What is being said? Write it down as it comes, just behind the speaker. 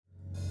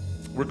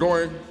We're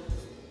going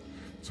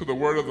to the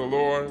word of the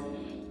Lord,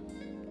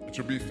 which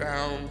will be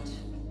found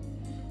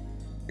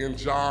in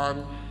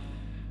John,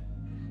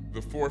 the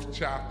 4th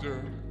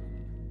chapter,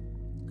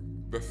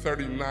 the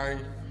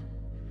 39th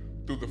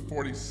through the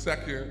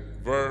 42nd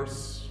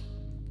verse,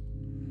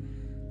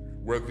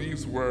 where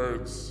these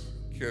words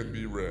can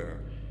be read.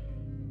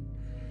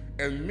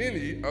 And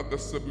many of the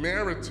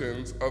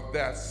Samaritans of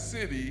that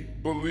city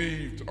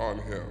believed on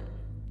him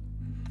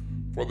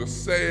for the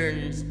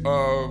sayings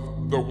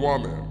of the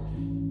woman,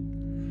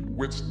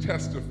 which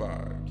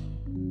testified.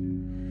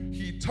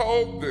 He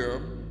told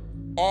them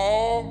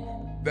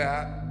all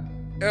that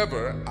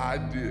ever I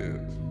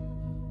did.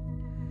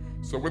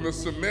 So when the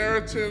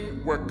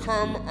Samaritans were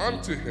come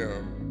unto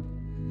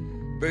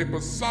him, they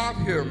besought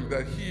him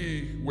that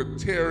he would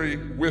tarry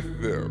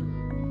with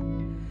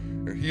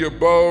them. And he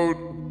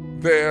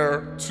abode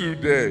there 2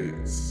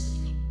 days.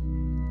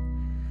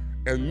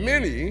 And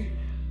many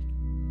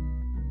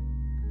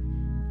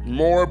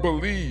more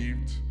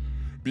believed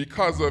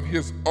because of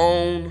his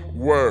own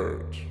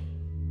word,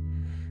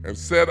 and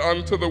said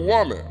unto the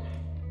woman,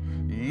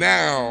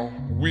 now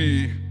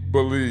we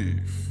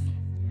believe,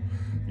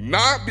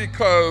 not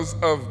because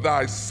of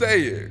thy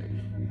saying,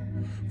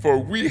 for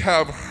we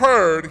have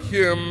heard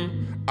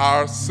him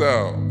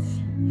ourselves,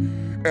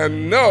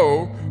 and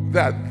know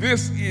that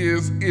this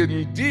is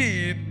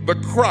indeed the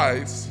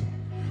Christ,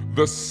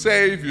 the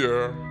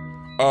Savior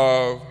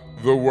of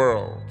the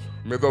world.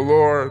 May the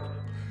Lord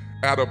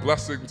add a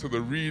blessing to the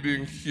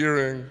reading,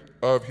 hearing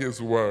of his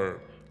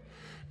word.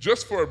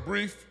 Just for a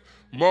brief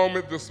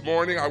moment this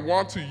morning, I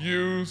want to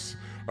use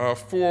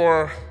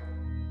for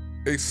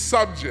a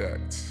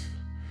subject,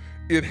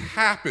 it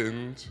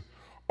happened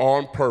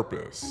on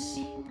purpose.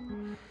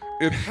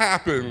 It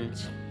happened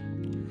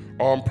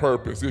on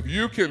purpose. If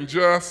you can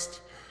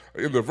just,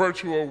 in the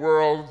virtual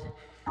world,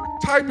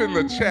 type in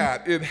the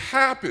chat, it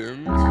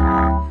happened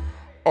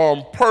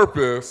on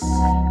purpose,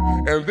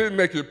 and then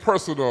make it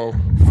personal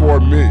for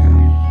me.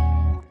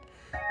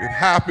 It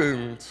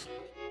happened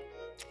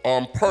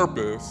on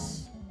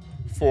purpose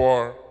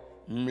for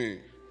me.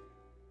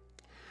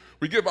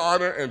 We give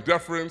honor and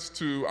deference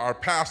to our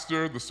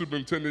pastor, the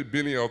Superintendent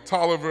Benny L.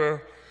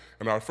 Tolliver,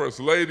 and our First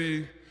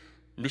Lady,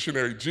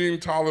 Missionary Jean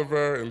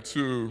Tolliver, and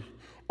to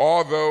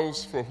all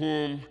those for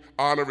whom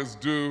honor is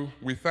due.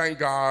 We thank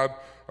God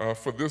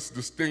for this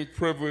distinct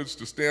privilege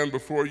to stand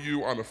before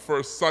you on the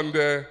first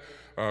Sunday.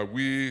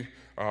 We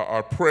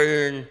are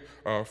praying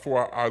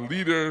for our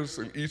leaders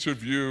and each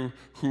of you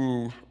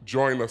who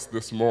join us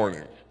this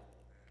morning.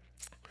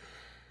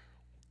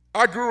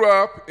 I grew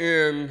up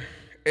in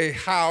a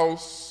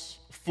house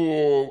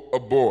full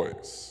of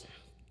boys,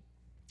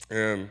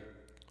 and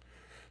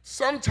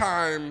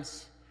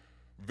sometimes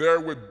there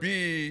would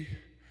be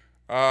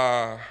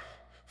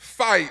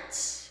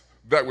fights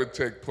that would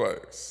take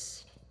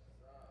place.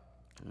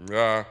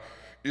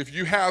 If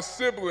you have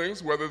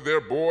siblings, whether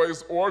they're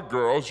boys or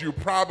girls, you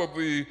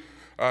probably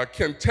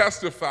can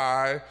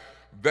testify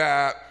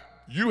that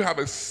you have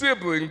a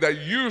sibling that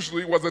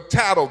usually was a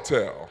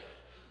tattletale.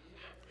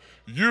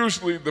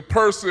 Usually the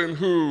person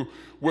who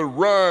would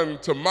run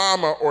to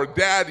mama or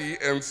daddy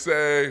and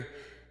say,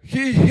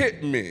 he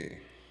hit me.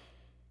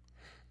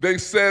 They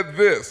said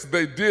this,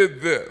 they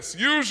did this.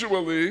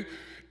 Usually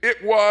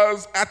it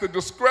was at the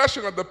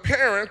discretion of the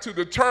parent to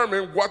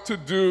determine what to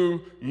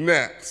do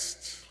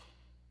next.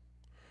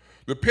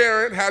 The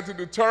parent had to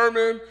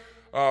determine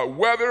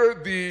whether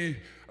the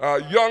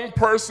young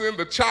person,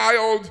 the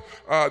child,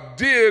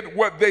 did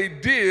what they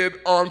did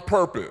on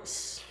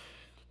purpose.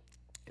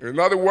 In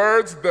other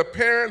words, the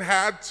parent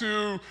had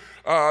to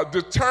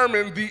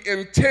determine the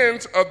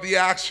intent of the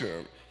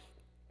action.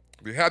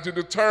 They had to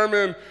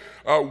determine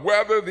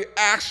whether the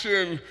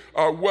action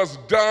was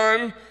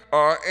done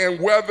and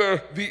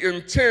whether the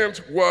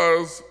intent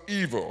was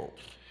evil.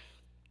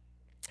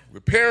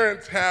 The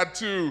parents had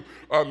to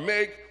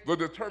make the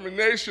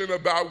determination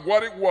about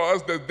what it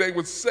was that they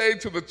would say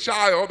to the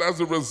child as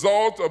a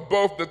result of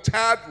both the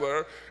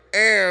tattler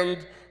and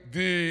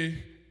the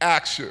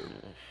action.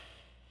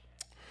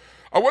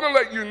 I want to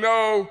let you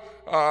know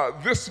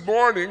this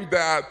morning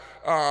that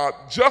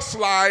just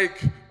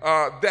like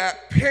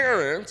that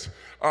parent,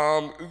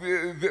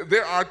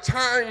 there are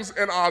times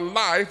in our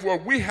life where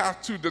we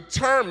have to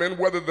determine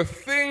whether the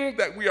thing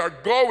that we are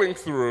going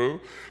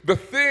through, the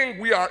thing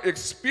we are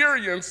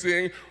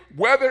experiencing,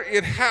 whether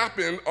it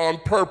happened on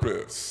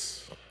purpose.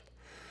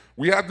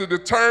 We have to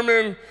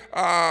determine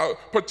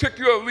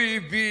particularly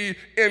the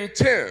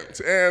intent.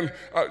 And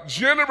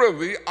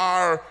generally,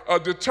 our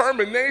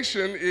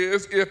determination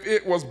is if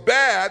it was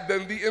bad,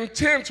 then the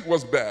intent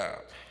was bad.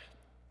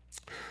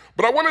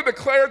 But I want to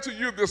declare to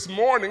you this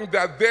morning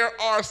that there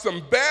are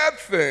some bad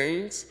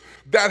things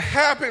that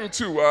happen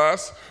to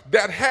us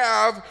that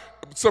have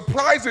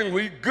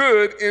surprisingly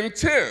good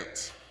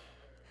intent.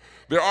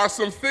 There are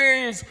some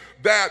things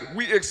that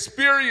we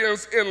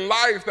experience in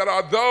life that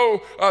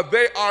although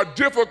they are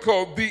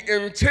difficult, the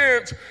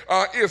intent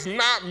is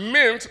not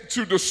meant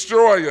to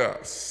destroy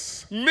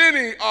us.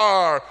 Many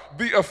are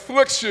the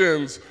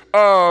afflictions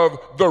of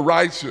the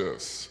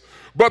righteous,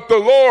 But the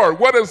Lord,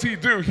 what does he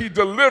do? He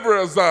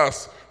delivers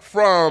us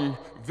from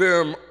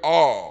them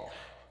all.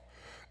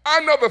 I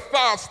know the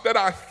thoughts that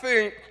I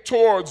think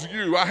towards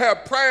you. I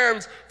have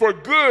plans for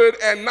good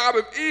and not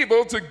of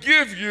evil to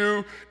give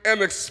you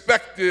an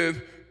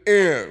expected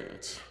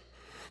end.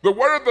 The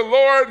word of the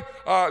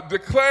Lord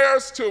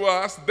declares to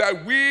us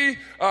that we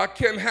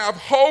can have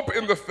hope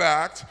in the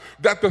fact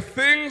that the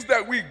things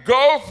that we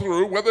go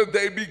through, whether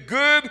they be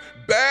good,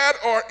 bad,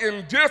 or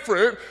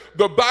indifferent,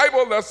 the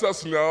Bible lets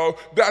us know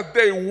that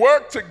they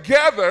work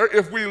together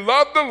if we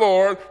love the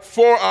Lord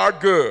for our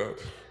good.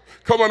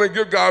 Come on and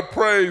give God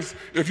praise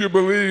if you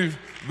believe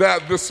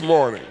that this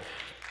morning.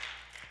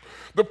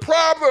 The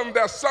problem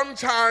that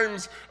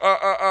sometimes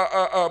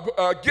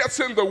gets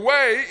in the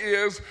way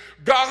is,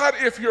 God,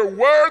 if your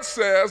word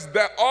says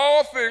that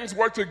all things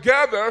work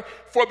together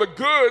for the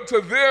good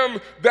to them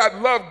that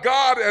love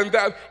God and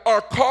that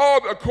are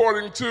called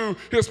according to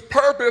his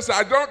purpose,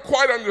 I don't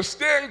quite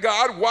understand,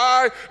 God,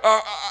 why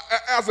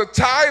as a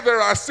tither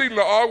I seem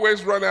to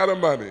always run out of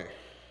money.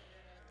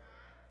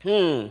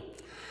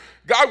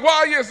 God,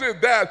 why is it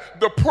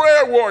that the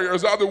prayer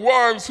warriors are the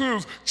ones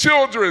whose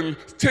children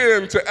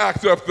tend to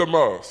act up the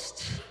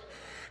most?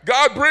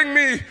 God, bring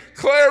me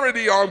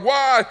clarity on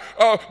why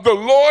the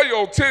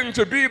loyal tend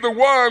to be the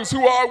ones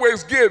who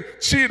always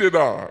get cheated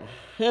on.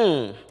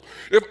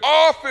 If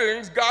all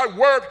things, God,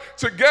 work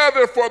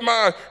together for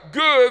my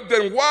good,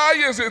 then why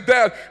is it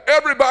that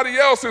everybody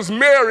else is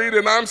married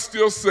and I'm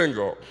still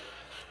single?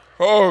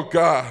 Oh,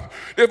 God.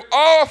 If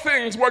all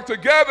things work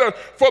together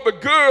for the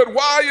good,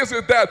 why is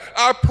it that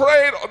I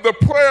prayed the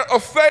prayer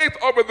of faith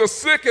over the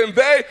sick and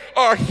they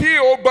are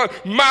healed,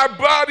 but my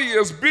body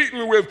is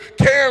beaten with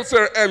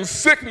cancer and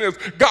sickness?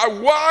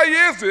 God,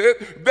 why is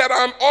it that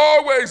I'm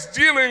always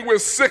dealing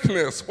with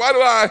sickness? Why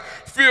do I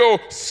feel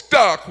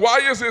stuck? Why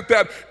is it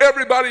that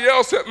everybody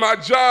else at my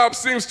job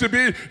seems to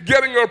be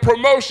getting a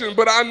promotion,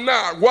 but I'm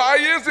not? Why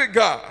is it,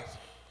 God,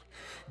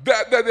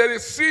 that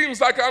it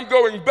seems like I'm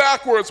going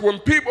backwards when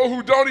people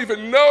who don't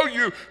even know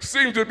you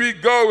seem to be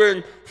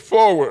going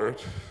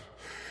forward?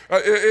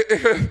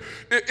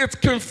 It's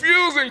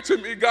confusing to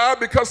me,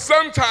 God, because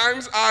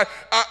sometimes I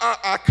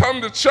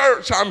come to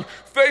church, I'm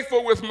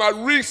faithful with my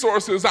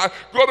resources, I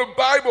go to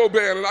Bible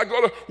band and I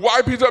go to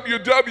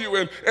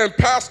YPWW and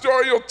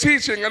pastoral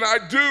teaching, and I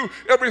do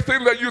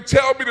everything that you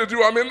tell me to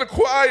do. I'm in the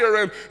choir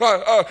and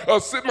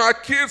sit my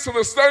kids to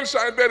the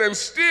sunshine bed, and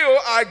still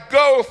I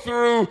go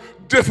through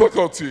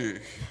difficulty.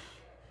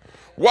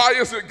 Why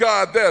is it,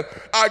 God, that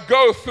I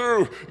go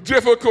through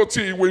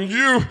difficulty when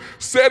you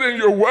said in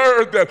your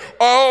word that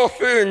all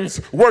things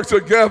work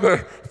together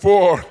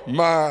for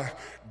my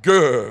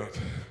good?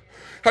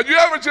 Have you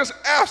ever just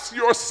asked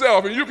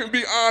yourself, and you can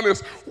be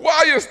honest,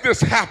 why is this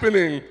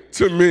happening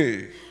to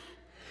me?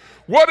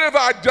 What have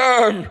I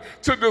done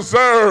to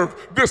deserve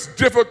this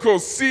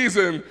difficult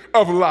season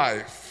of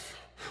life?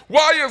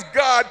 Why is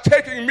God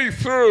taking me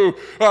through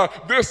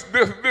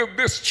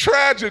this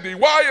tragedy?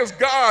 Why is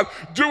God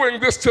doing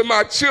this to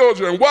my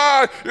children?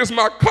 Why is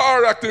my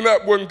car acting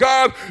up when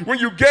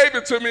you gave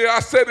it to me,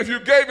 I said if you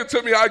gave it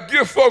to me, I'd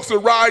give folks a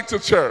ride to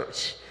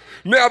church.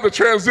 Now the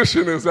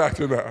transition is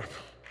acting up.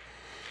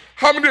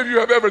 How many of you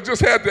have ever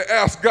just had to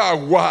ask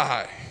God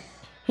why?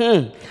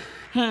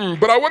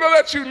 But I want to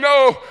let you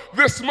know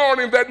this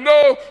morning that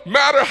no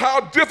matter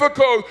how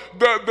difficult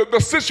the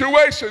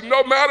situation,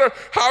 no matter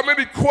how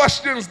many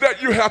questions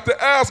that you have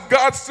to ask,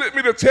 God sent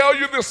me to tell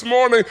you this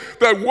morning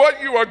that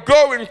what you are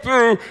going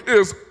through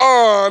is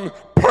on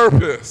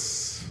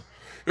purpose.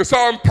 It's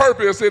on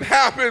purpose. It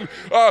happened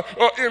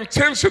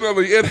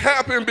intentionally. It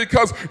happened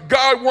because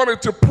God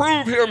wanted to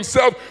prove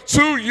himself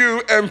to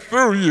you and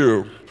through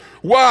you.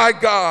 Why,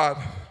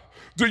 God,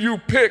 do you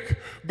pick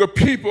the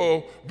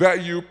people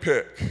that you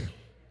pick?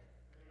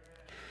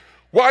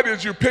 Why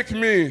did you pick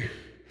me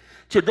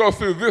to go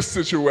through this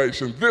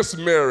situation, this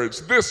marriage,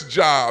 this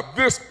job,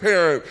 this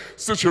parent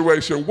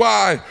situation?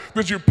 Why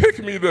did you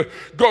pick me to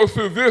go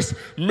through this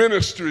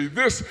ministry,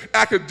 this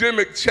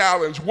academic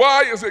challenge?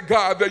 Why is it,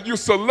 God, that you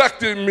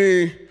selected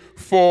me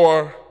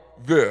for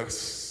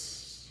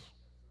this?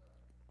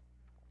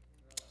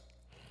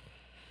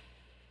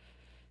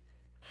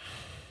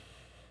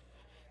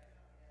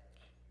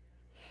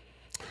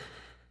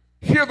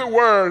 Hear the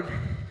word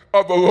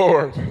of the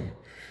Lord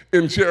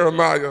in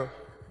Jeremiah,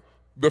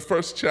 the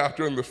 1st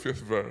chapter and the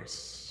 5th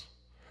verse.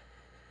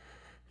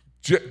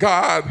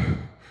 God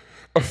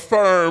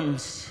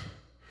affirms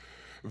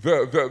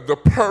the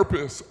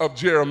purpose of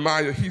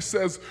Jeremiah. He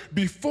says,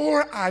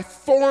 before I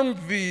formed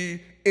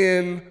thee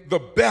in the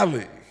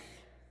belly,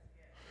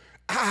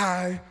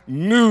 I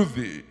knew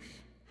thee.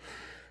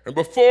 And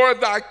before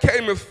thou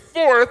camest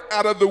forth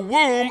out of the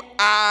womb,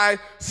 I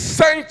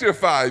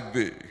sanctified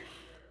thee.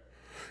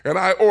 And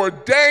I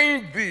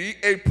ordained thee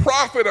a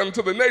prophet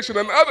unto the nation.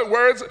 In other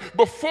words,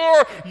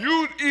 before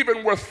you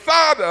even were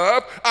thought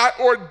of, I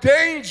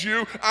ordained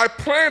you, I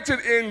planted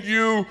in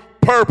you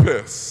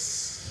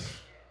purpose.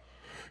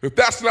 If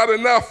that's not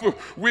enough,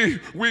 we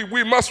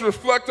must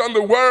reflect on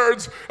the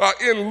words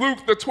in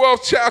Luke, the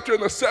 12th chapter,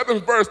 and the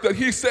 7th verse, that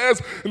he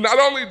says, not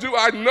only do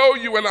I know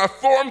you and I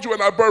formed you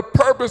and I birthed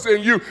purpose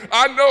in you,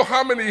 I know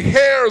how many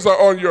hairs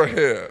are on your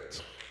head.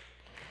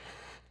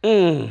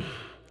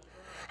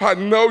 I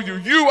know you.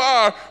 You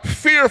are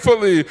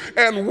fearfully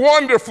and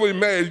wonderfully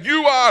made.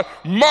 You are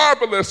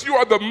marvelous. You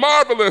are the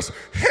marvelous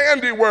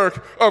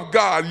handiwork of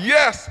God.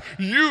 Yes,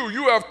 you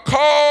have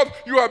called,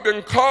 you have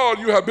been called,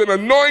 you have been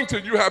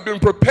anointed, you have been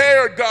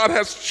prepared. God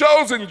has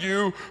chosen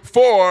you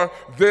for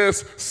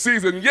this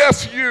season.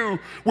 Yes, you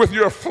with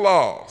your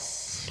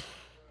flaws.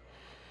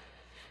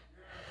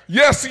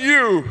 Yes,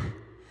 you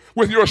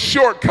with your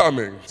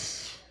shortcomings.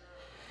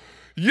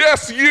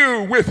 Yes,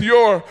 you with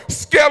your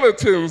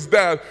skeletons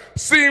that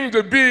seem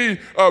to be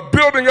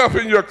building up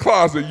in your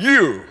closet.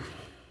 You.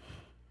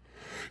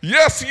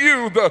 Yes,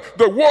 you,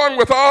 the one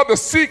with all the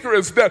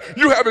secrets that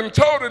you haven't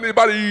told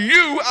anybody.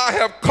 You, I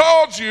have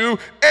called you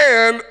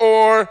and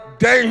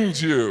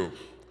ordained you.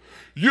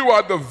 You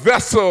are the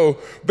vessel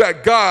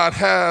that God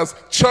has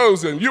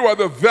chosen. You are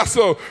the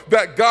vessel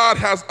that God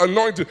has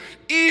anointed.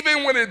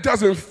 Even when it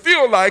doesn't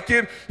feel like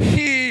it,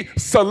 he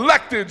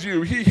selected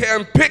you. He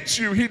handpicked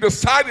you. He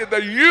decided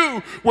that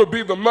you would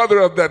be the mother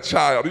of that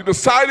child. He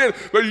decided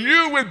that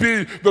you would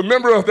be the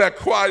member of that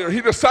choir.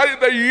 He decided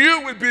that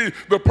you would be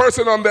the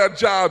person on that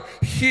job.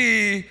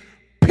 He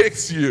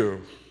picks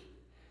you.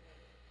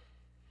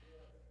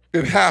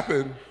 It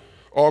happened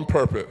on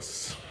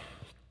purpose.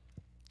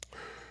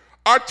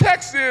 Our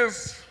text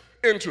is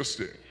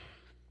interesting.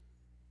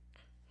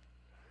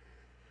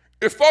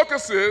 It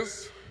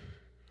focuses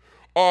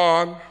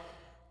on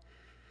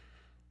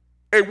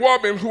a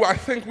woman who I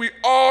think we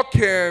all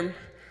can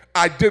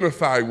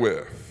identify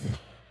with.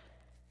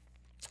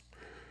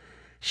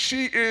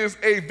 She is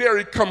a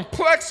very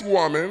complex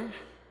woman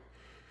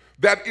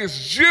that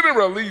is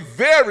generally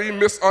very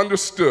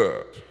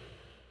misunderstood.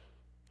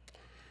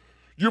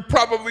 You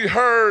probably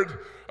heard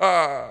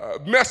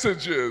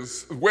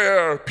messages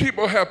where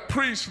people have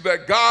preached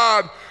that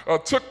God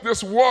took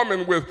this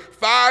woman with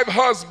 5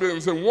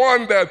 husbands and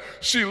one that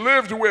she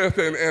lived with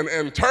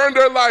and turned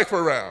her life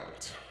around.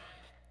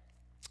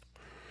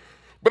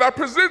 But I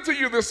present to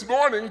you this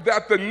morning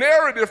that the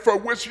narrative for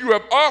which you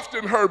have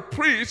often heard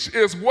preached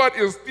is what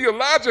is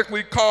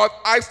theologically called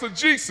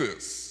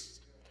eisegesis.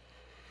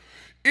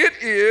 It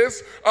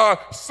is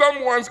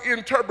someone's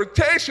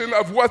interpretation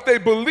of what they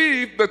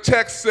believe the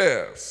text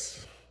says.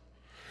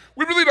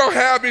 We really don't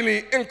have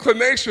any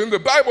inclination. The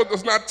Bible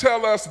does not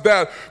tell us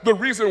that the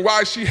reason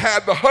why she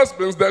had the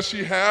husbands that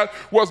she had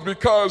was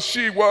because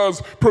she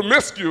was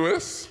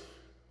promiscuous.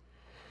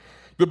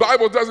 The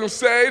Bible doesn't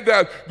say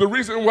that the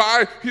reason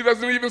why, he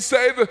doesn't even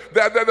say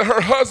that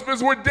her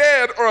husbands were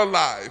dead or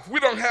alive.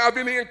 We don't have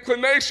any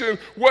inclination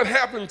what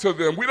happened to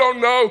them. We don't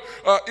know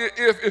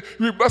if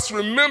we must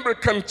remember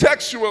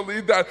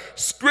contextually that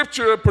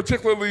Scripture,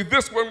 particularly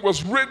this one,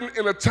 was written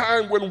in a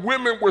time when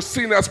women were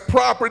seen as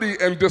property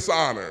and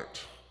dishonored.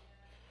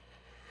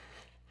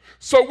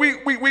 So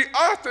we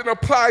often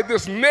apply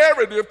this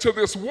narrative to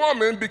this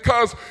woman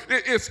because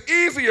it's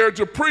easier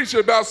to preach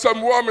about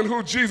some woman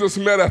who Jesus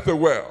met at the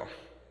well.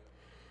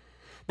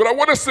 But I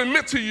want to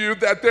submit to you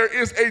that there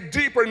is a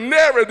deeper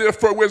narrative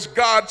for which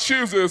God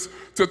chooses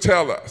to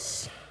tell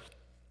us.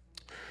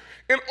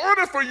 In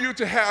order for you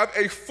to have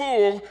a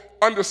full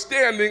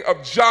understanding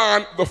of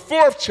John, the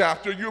 4th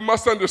chapter, you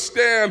must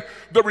understand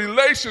the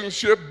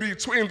relationship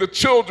between the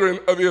children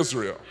of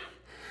Israel.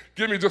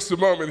 Give me just a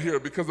moment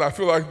here because I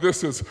feel like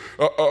this is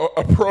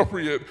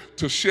appropriate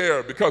to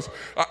share, because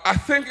I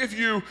think if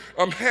you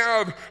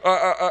have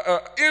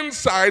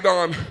insight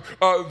on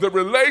the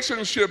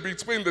relationship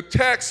between the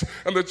text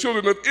and the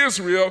children of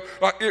Israel,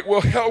 it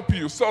will help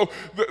you. So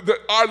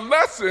our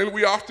lesson,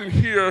 we often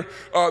hear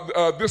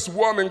this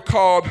woman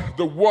called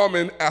the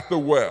woman at the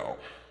well.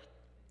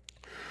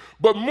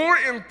 But more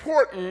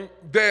important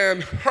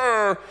than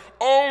her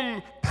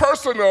own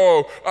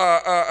personal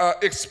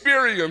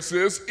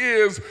experiences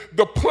is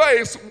the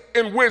place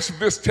in which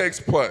this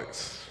takes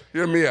place.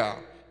 Hear me out.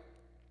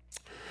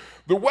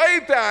 The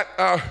way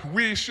that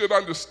we should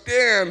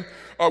understand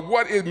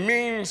what it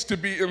means to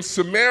be in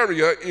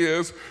Samaria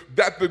is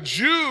that the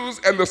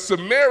Jews and the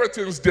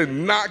Samaritans did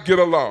not get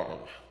along,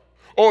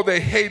 or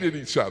they hated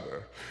each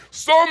other.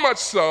 So much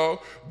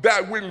so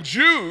that when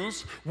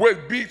Jews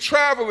would be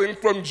traveling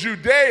from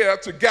Judea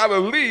to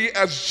Galilee,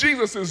 as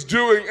Jesus is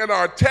doing in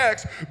our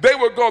text, they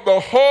would go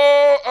the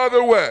whole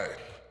other way.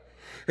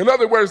 In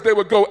other words, they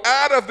would go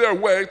out of their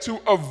way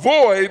to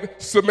avoid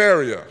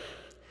Samaria.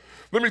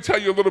 Let me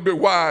tell you a little bit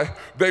why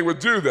they would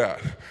do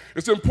that.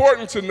 It's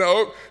important to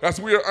note,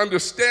 as we are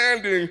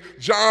understanding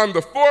John,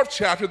 the 4th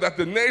chapter, that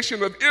the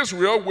nation of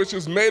Israel, which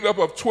is made up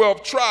of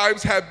 12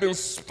 tribes, had been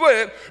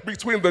split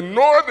between the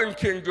northern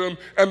kingdom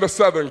and the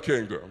southern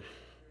kingdom.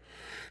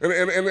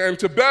 And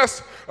to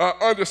best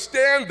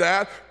understand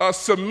that,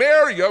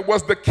 Samaria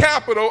was the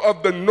capital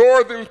of the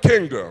northern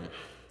kingdom.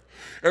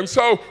 And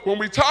so when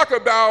we talk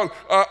about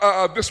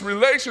this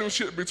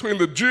relationship between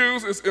the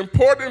Jews, it's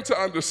important to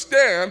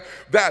understand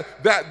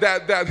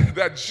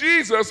that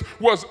Jesus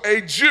was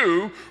a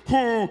Jew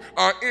who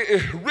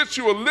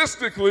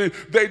ritualistically,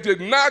 they did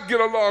not get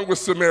along with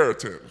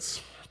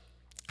Samaritans.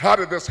 How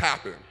did this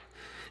happen?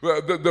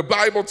 The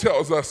Bible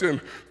tells us in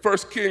 1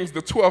 Kings,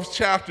 the 12th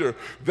chapter,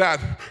 that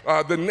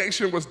the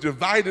nation was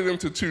divided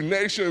into two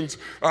nations,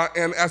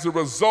 and as a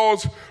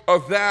result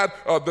of that,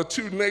 the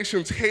two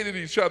nations hated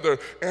each other,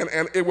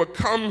 and it would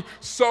come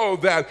so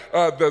that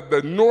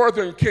the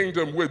northern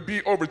kingdom would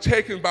be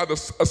overtaken by the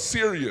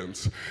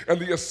Assyrians,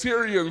 and the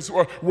Assyrians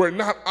were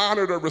not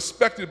honored or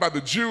respected by the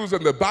Jews,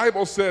 and the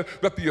Bible said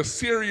that the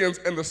Assyrians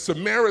and the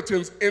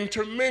Samaritans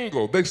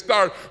intermingled. They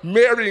start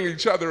marrying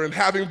each other and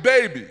having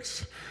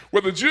babies.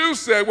 Well, the Jews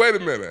said, wait a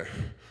minute,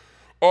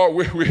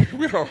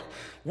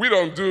 we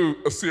don't do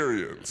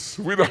Assyrians.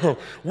 We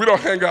don't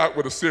hang out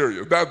with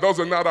Assyrians. Those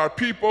are not our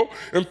people.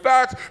 In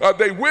fact,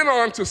 they went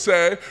on to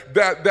say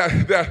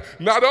that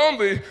not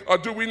only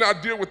do we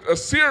not deal with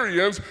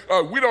Assyrians,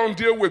 we don't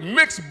deal with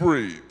mixed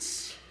breeds.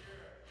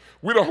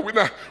 We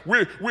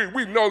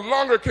no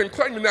longer can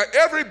claim. Now,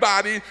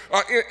 everybody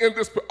in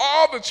this,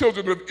 all the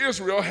children of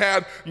Israel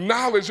had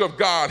knowledge of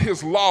God,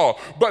 His law.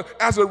 But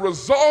as a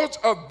result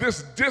of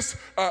this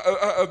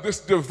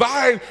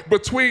divide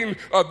between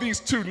these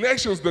two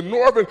nations, the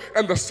northern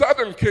and the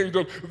southern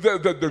kingdom,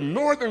 the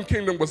northern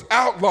kingdom was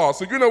outlawed.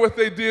 So you know what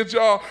they did,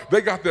 y'all? They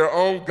got their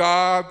own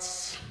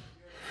gods.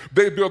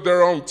 They built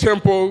their own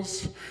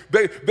temples.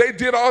 They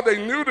did all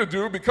they knew to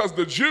do because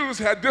the Jews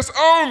had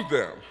disowned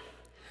them.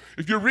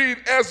 If you read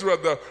Ezra,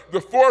 the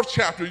 4th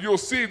chapter, you'll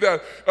see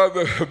that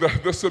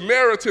the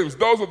Samaritans,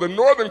 those of the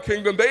northern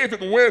kingdom, they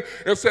even went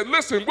and said,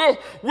 listen, we'll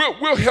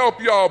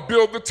help y'all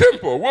build the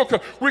temple.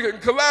 We can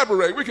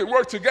collaborate. We can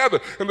work together.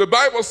 And the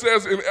Bible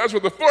says in Ezra,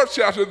 the 4th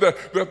chapter,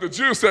 that the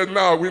Jews said,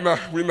 no, we're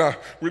not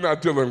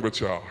dealing with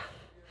y'all.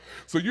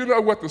 So you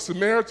know what the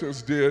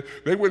Samaritans did?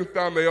 They went and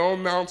found their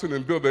own mountain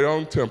and built their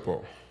own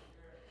temple.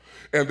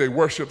 And they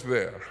worshiped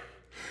there.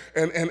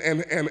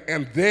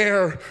 And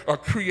there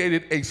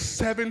created a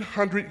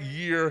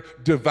 700-year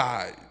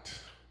divide.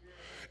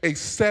 A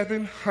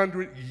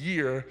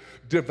 700-year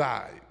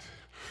divide.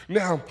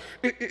 Now,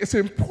 it's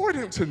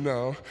important to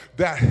know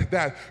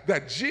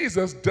that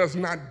Jesus does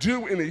not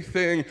do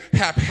anything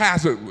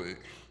haphazardly.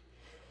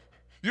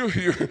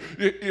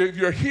 If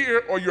you're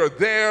here or you're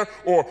there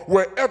or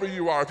wherever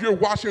you are, if you're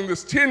watching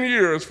this 10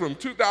 years from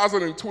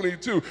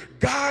 2022,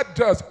 God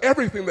does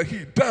everything that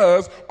He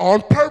does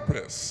on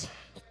purpose.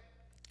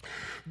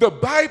 The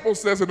Bible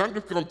says, and I'm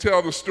just going to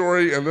tell the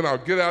story and then I'll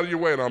get out of your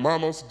way and I'm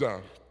almost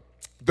done.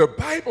 The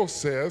Bible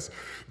says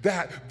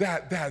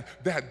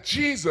that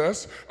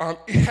Jesus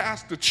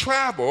has to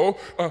travel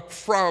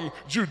from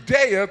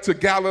Judea to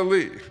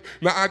Galilee.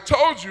 Now, I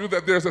told you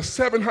that there's a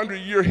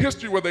 700-year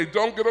history where they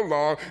don't get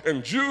along,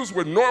 and Jews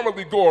would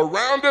normally go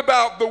around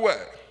about the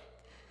way.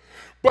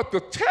 But the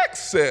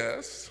text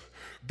says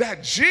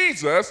that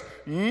Jesus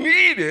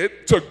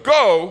needed to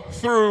go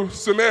through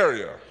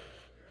Samaria.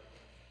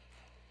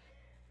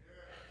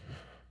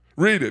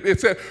 Read it.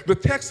 The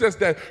text says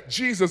that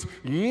Jesus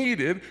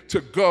needed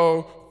to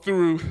go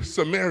through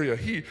Samaria.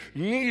 He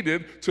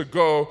needed to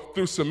go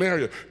through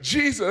Samaria.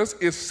 Jesus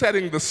is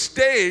setting the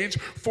stage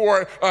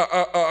for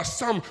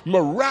some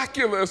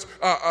miraculous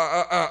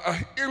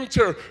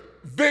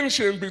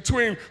intervention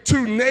between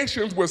two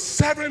nations with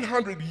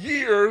 700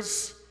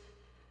 years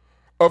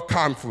of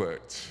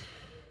conflict.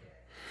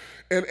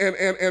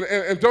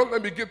 And don't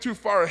let me get too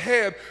far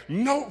ahead.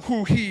 Note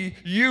who He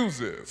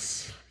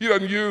uses. He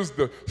doesn't use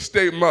the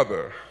state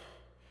mother.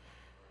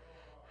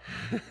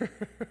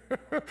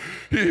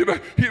 He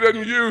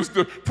doesn't use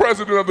the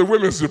president of the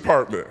women's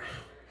department.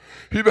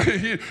 All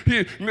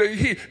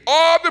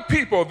the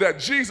people that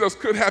Jesus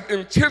could have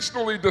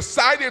intentionally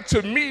decided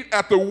to meet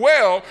at the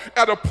well,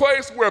 at a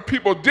place where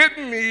people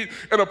didn't meet,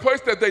 in a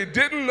place that they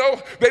didn't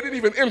know, they didn't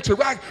even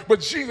interact,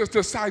 but Jesus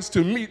decides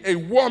to meet a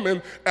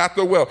woman at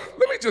the well.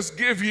 Let me just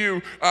give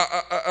you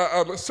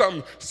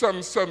some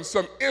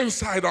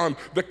insight on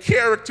the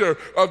character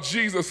of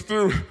Jesus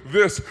through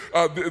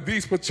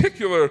these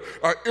particular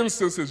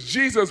instances.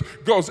 Jesus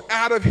goes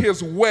out of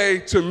His way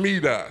to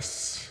meet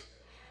us.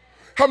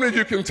 How many of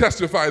you can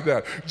testify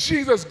that?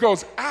 Jesus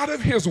goes out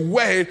of His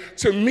way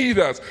to meet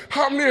us.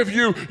 How many of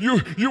you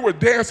were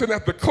dancing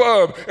at the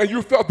club and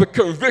you felt the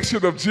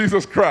conviction of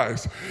Jesus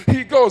Christ?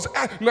 He goes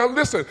out. Now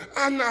listen,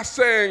 I'm not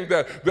saying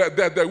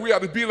that we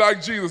ought to be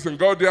like Jesus and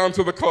go down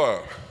to the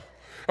club.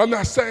 I'm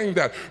not saying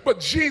that. But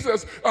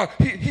Jesus,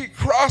 he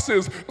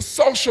crosses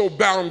social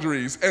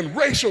boundaries and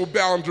racial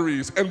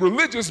boundaries and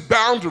religious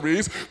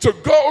boundaries to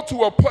go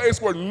to a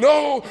place where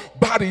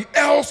nobody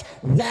else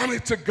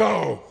wanted to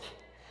go.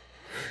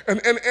 And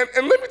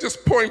let me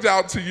just point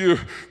out to you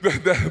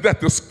that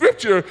the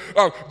scripture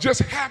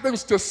just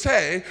happens to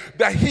say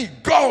that He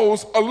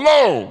goes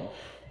alone.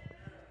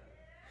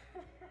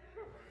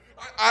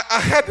 I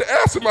had to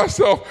ask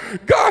myself,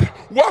 God,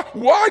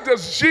 why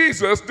does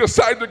Jesus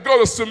decide to go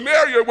to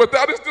Samaria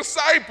without His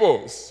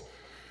disciples?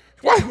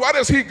 Why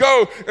does he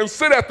go and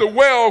sit at the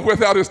well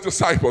without his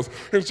disciples?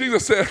 And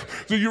Jesus said,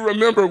 do you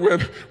remember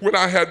when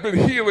I had been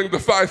healing the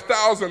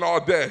 5,000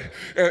 all day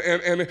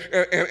and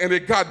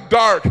it got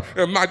dark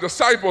and my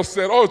disciples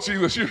said, oh,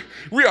 Jesus,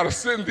 we ought to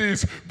send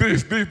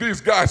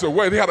these guys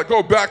away. They had to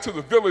go back to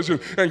the village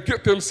and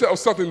get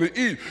themselves something to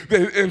eat.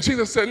 And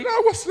Jesus said,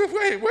 no,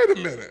 wait a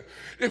minute.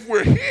 If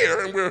we're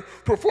here and we're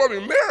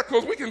performing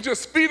miracles, we can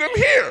just feed them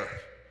here.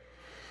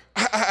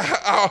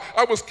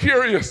 I was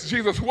curious,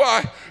 Jesus,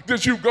 why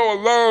did you go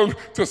alone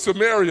to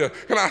Samaria?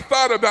 And I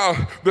thought about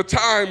the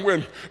time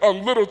when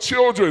little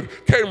children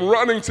came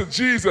running to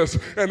Jesus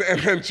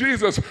and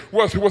Jesus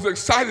was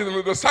excited and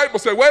the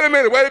disciples said, wait a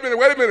minute, we're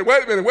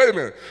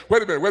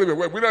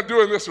not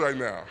doing this right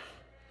now.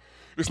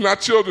 It's not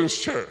children's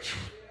church.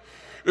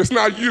 It's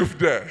not youth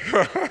day.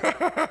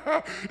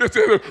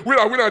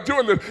 We're not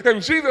doing this.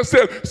 And Jesus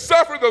said,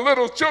 suffer the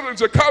little children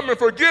to come and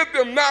forbid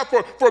them not,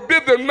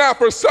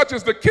 for such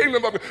is the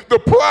kingdom of God. The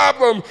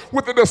problem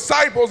with the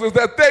disciples is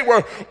that they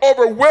were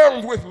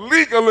overwhelmed with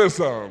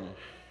legalism.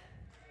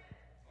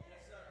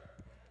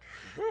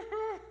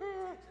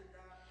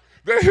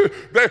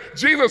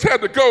 Jesus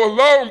had to go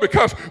alone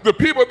because the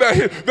people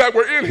that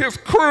were in his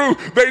crew,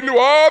 they knew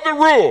all the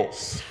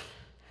rules.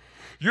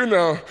 You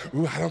know,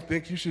 I don't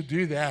think you should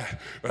do that.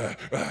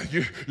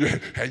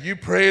 Have you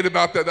prayed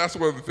about that? That's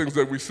one of the things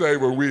that we say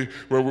when we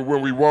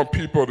want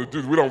people to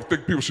do. We don't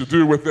think people should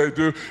do what they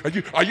do.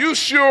 Are you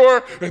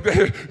sure?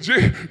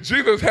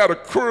 Jesus had a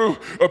crew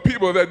of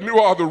people that knew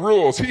all the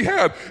rules. He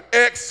had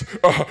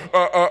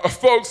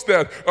folks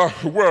that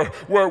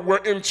were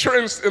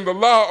entrenched in the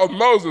law of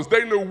Moses.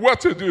 They knew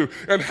what to do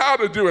and how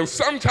to do. And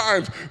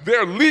sometimes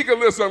their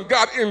legalism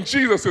got in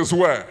Jesus'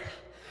 way.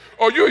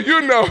 Oh,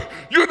 you know,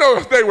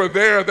 if they were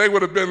there, they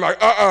would have been like,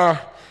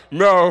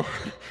 no,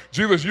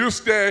 Jesus, you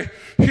stay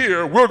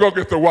here. We'll go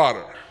get the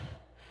water.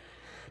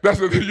 That's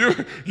what,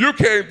 you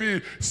can't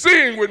be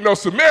seen with no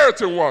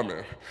Samaritan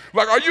woman.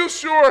 Like, are you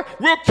sure?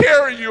 We'll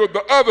carry you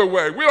the other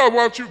way. We don't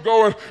want you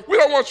going. We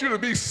don't want you to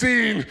be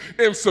seen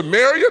in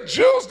Samaria.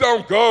 Jews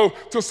don't go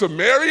to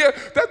Samaria.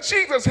 That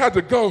Jesus had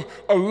to go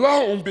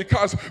alone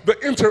because the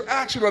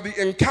interaction or the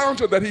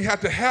encounter that he had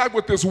to have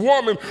with this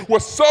woman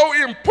was so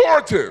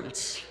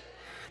important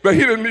that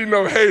he didn't need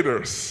no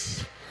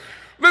haters.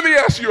 Let me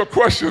ask you a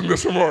question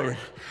this morning.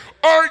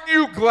 Aren't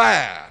you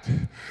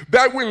glad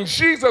that when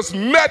Jesus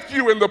met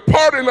you in the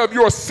pardon of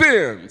your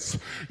sins,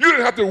 you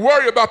didn't have to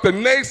worry about the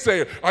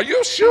naysayer? Are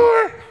you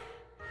sure?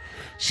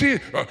 She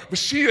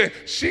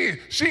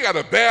got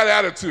a bad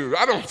attitude.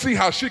 I don't see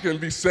how she can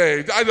be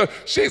saved. Are you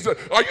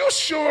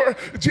sure?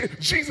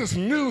 Jesus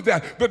knew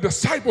that the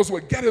disciples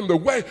would get in the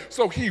way,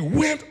 so he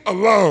went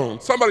alone.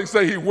 Somebody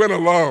say he went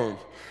alone.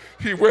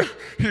 He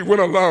went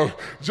alone.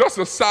 Just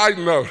a side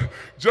note,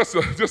 just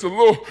a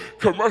little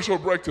commercial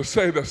break to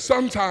say that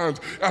sometimes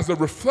as a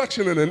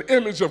reflection and an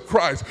image of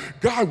Christ,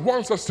 God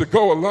wants us to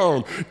go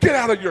alone. Get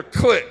out of your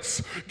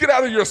cliques. Get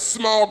out of your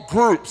small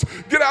groups.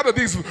 Get out of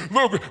these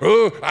little,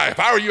 if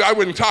I were you, I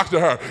wouldn't talk to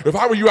her. If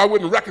I were you, I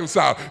wouldn't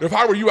reconcile. If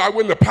I were you, I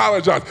wouldn't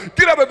apologize.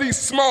 Get out of these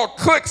small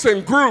cliques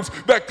and groups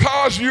that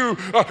cause you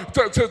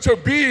to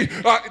be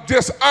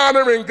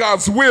dishonoring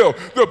God's will.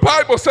 The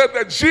Bible said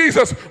that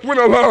Jesus went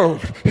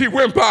alone. He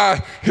went by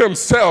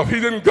himself. He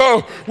didn't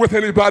go with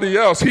anybody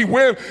else. He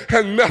went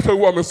and met a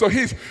woman. So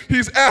he's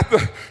at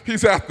the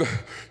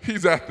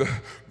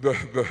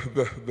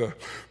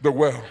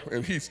well,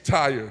 and he's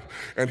tired,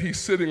 and he's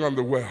sitting on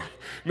the well.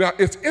 Now,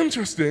 it's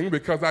interesting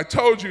because I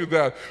told you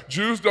that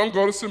Jews don't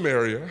go to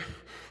Samaria,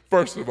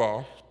 first of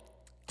all.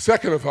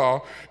 Second of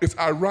all, it's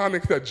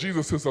ironic that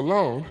Jesus is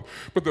alone,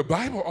 but the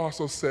Bible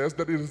also says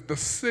that it is the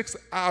 6th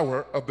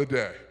hour of the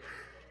day.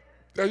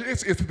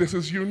 This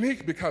is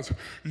unique because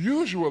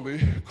usually,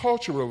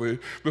 culturally,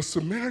 the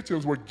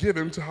Samaritans were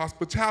given to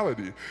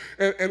hospitality.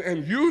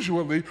 And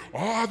usually,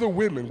 all the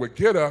women would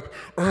get up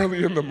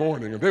early in the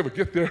morning and they would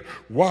get their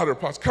water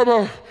pots. Come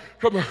on,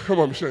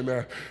 Michelle,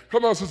 man.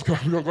 Come on, sister,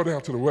 we're going to go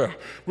down to the well.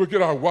 We'll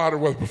get our water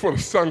before the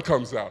sun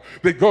comes out.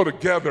 They go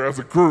together as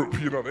a group.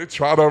 They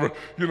trot over,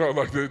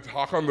 like they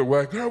talk on the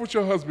way. Girl, what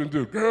your husband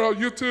do? Girl,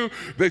 you too?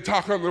 They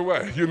talk on the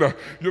way,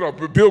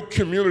 build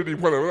community.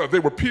 They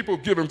were people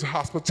given to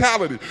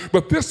hospitality.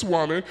 But this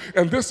woman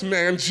and this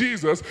man,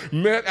 Jesus,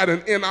 met at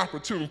an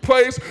inopportune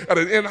place at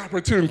an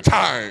inopportune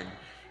time.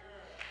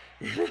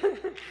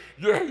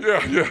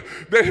 Yeah.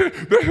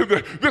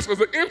 This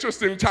was an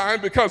interesting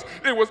time because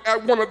it was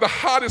at one of the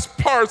hottest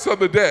parts of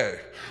the day.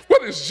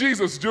 What is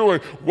Jesus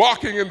doing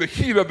walking in the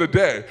heat of the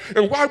day?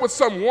 And why would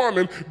some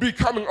woman be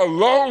coming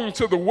alone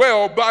to the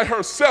well by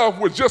herself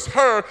with just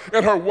her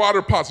and her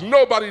water pots?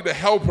 Nobody to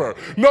help her,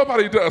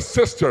 nobody to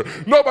assist her,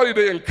 nobody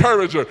to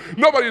encourage her,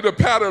 nobody to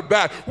pat her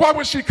back. Why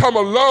would she come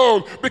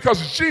alone?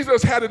 Because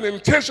Jesus had an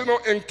intentional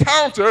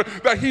encounter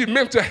that he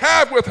meant to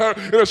have with her,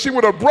 and if she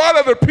would have brought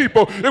other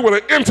people, it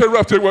would have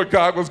interrupted what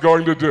God was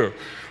going to do.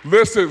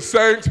 Listen,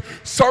 saints,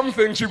 some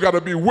things you got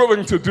to be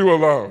willing to do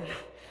alone.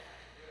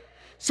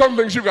 Some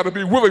things you got to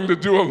be willing to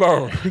do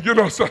alone. You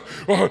know,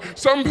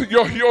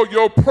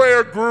 your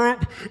prayer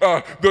group,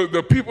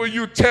 the people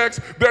you text,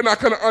 they're not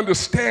going to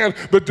understand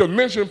the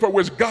dimension for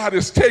which God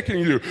is taking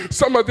you.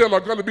 Some of them are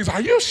going to be,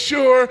 are you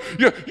sure?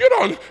 You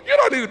don't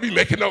need to be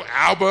making no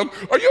album.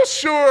 Are you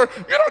sure?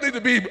 You don't need to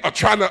be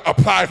trying to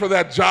apply for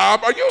that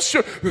job. Are you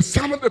sure?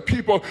 Some of the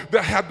people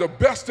that have the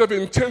best of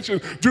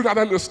intentions do not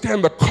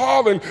understand the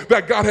calling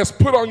that God has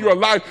put on your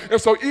life.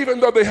 And so even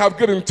though they have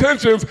good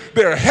intentions,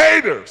 they're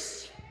haters.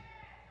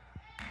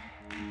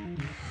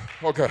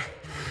 Okay.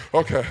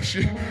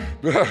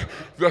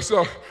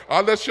 So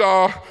I'll let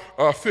y'all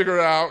figure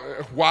out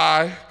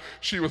why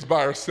she was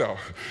by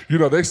herself. You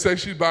know, they say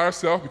she's by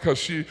herself because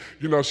she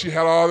had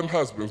all them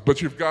husbands, but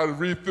you've got to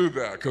read through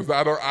that because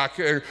I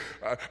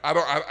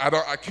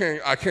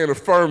can't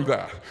affirm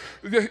that.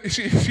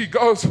 She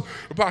goes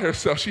by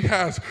herself. She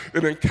has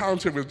an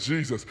encounter with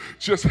Jesus,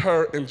 just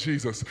her and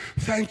Jesus.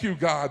 Thank you,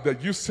 God,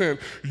 that you sent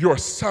your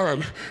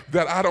son,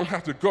 that I don't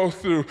have to go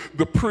through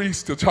the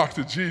priest to talk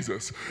to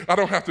Jesus. I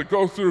don't have to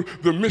go through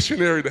the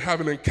missionary to have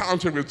an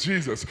encounter with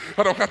Jesus.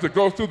 I don't have to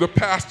go through the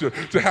pastor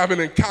to have an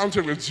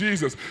encounter with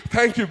Jesus.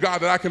 Thank you,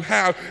 God, that I can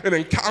have an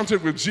encounter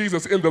with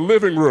Jesus in the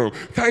living room.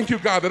 Thank you,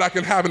 God, that I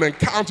can have an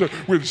encounter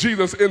with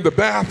Jesus in the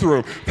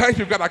bathroom. Thank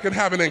you, God, I can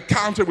have an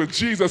encounter with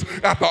Jesus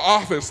at the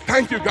office.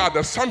 Thank you, God,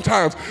 that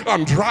sometimes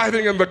I'm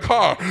driving in the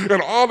car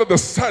and all of a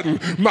sudden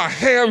my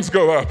hands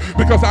go up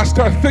because I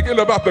start thinking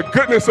about the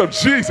goodness of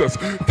Jesus.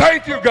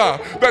 Thank you,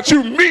 God, that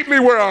you meet me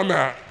where I'm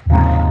at.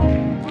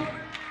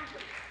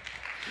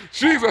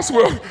 Jesus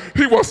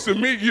he wants to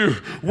meet you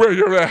where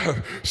you're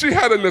at. She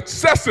had a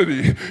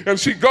necessity and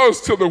she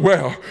goes to the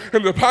well.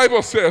 And the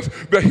Bible says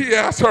that he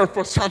asked her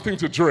for something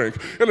to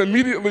drink. And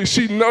immediately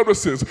she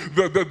notices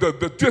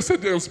the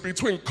dissidence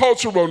between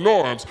cultural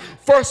norms.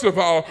 First of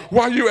all,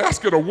 why are you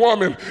asking a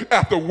woman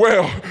at the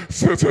well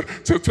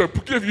to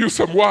give you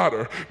some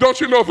water? Don't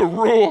you know the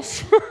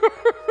rules?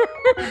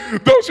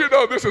 Don't you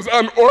know this is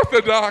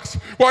unorthodox?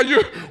 Why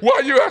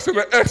are you asking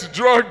an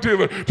ex-drug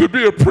dealer to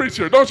be a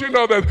preacher? Don't you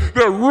know that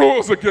there are rules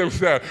against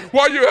that?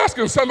 Why are you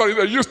asking somebody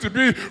that used to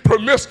be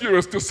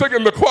promiscuous to sing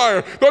in the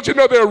choir? Don't you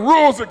know there are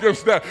rules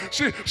against that?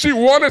 She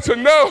wanted to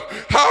know,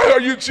 how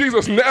are you,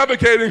 Jesus,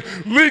 navigating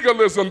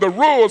legalism, the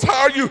rules?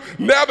 How are you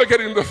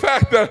navigating the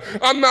fact that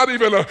I'm not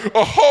even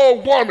a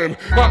whole woman?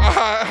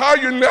 How are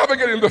you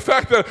navigating the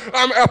fact that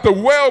I'm at the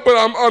well but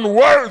I'm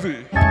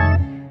unworthy?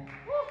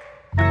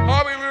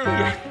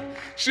 Hallelujah.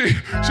 She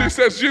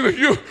says, Jesus,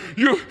 you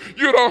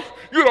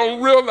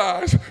don't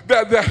realize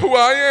that who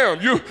I am.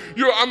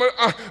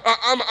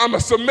 I'm a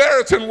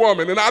Samaritan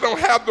woman, and I don't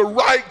have the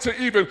right to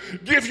even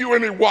give you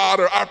any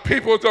water. Our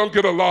people don't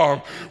get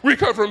along. We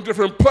come from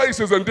different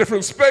places and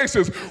different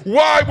spaces.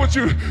 Why would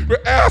you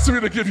ask me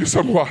to give you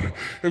some water?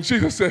 And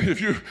Jesus said, if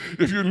you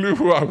knew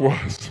who I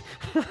was,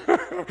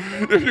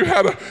 if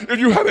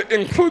you had an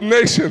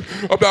inclination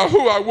about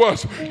who I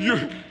was,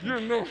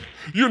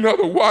 you know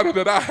the water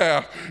that I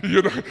have.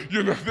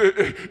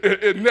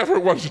 It never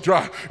runs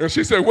dry. And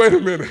she said, wait a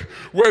minute.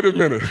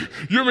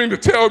 You mean to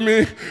tell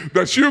me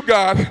that you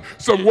got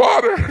some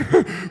water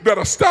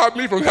that'll stop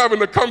me from having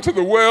to come to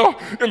the well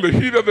in the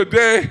heat of the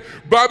day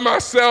by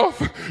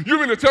myself? You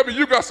mean to tell me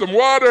you got some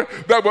water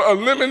that will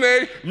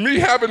eliminate me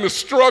having to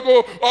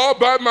struggle all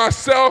by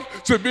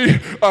myself to be,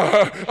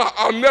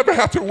 I'll never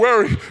have to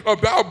worry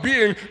about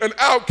being an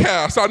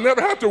outcast. I'll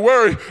never have to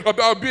worry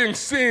about being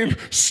seen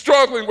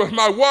struggling with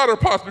my water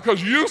pots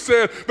because you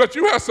said that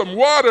you have some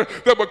water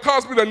that would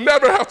cause me to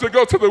never have to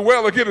go to the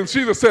well again. And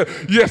Jesus said,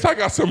 yes, I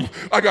got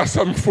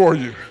something for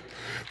you.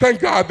 Thank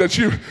God that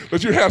you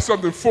have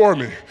something for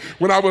me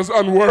when I was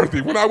unworthy,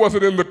 when I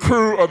wasn't in the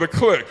crew or the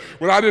clique,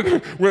 when I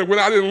didn't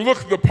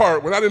look the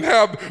part, when I didn't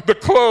have the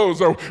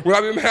clothes, or when I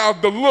didn't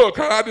have the look,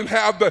 or I didn't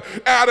have the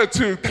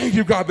attitude. Thank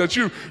you, God, that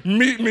you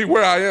meet me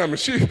where I am.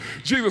 And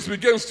Jesus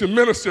begins to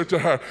minister to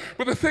her.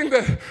 But the thing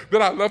that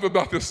I love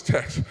about this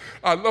text,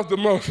 I love the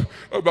most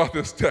about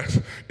this text,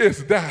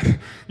 is that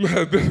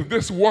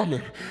this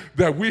woman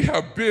that we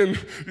have been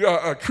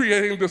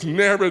creating this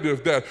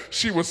narrative that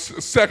she was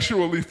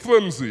sexually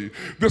flimsy.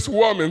 This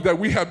woman that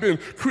we have been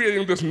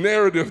creating this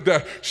narrative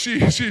that she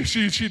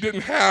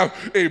didn't have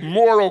a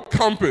moral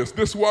compass.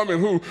 This woman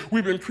who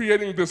we've been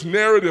creating this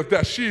narrative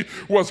that she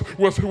was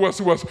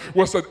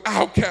an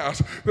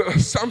outcast.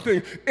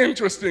 Something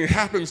interesting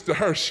happens to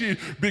her. She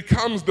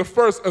becomes the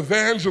first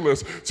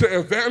evangelist to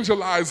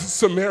evangelize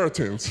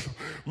Samaritans.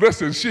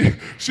 Listen, it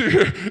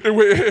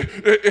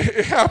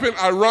happened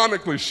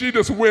ironically. She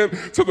just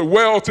went to the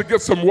well to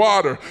get some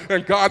water,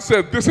 and God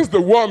said, this is the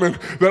woman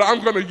that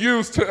I'm going to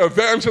use to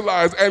evangelize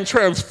evangelize and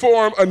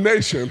transform a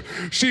nation.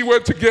 She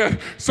went to get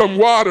some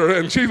water,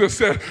 and Jesus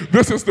said,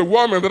 this is the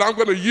woman that I'm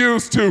going to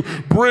use to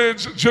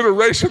bridge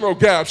generational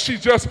gaps. She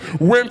just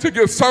went to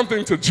get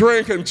something to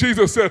drink, and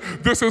Jesus said,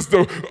 this is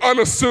the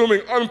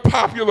unassuming,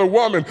 unpopular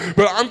woman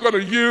that I'm going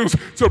to use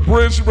to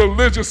bridge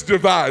religious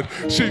divide.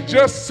 She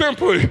just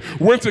simply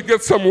went to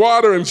get some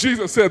water, and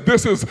Jesus said,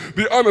 this is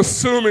the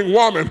unassuming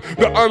woman,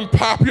 the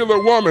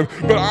unpopular woman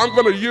that I'm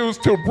going to use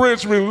to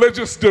bridge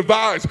religious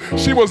divides.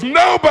 She was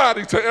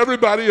nobody to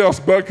everybody else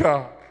but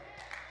God.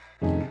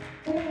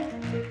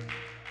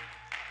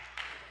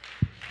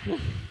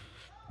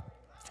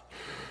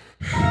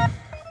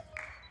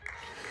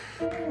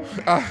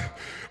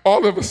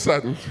 All of a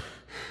sudden,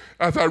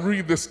 as I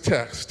read this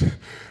text,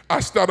 I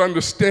start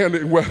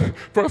understanding what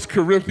 1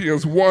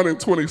 Corinthians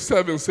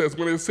 1:27 says,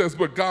 when it says,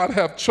 but God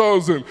hath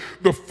chosen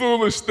the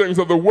foolish things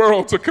of the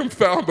world to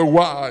confound the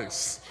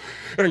wise.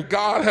 And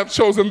God hath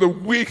chosen the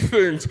weak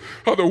things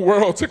of the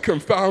world to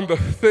confound the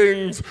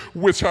things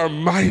which are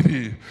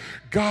mighty.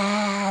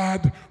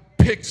 God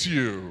picked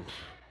you.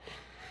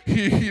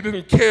 He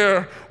didn't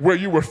care where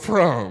you were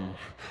from,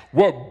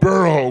 what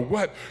borough,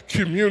 what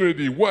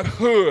community, what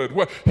hood.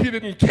 He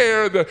didn't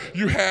care that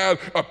you had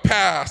a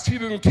past. He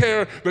didn't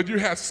care that you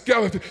had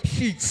skeletons.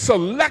 He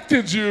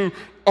selected you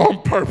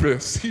on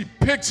purpose. He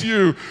picked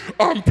you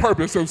on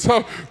purpose. And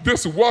so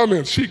this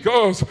woman, she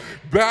goes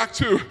back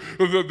to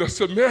the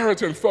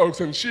Samaritan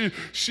folks, and she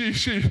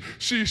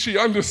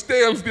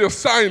understands the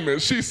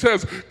assignment. She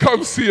says,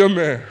 come see a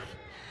man.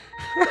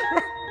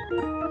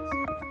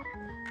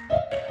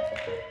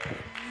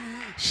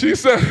 She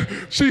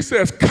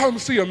says, come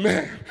see a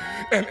man.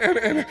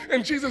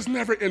 And Jesus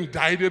never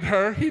indicted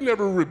her. He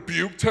never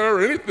rebuked her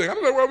or anything. I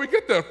don't know where we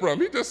get that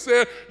from. He just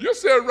said, you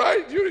said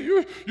right.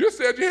 You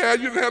said you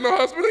didn't have no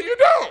husband, and you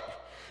don't.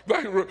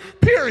 Like,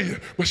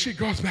 period. But she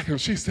goes back and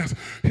she says,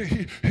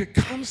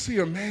 come see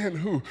a man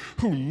who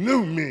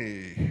knew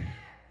me.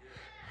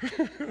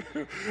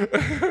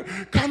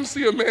 Come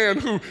see a man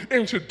who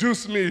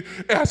introduced me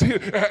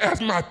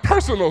as my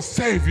personal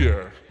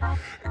savior.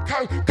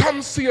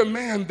 Come see a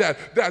man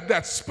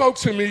that spoke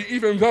to me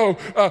even though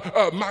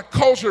my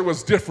culture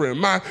was different,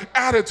 my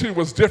attitude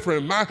was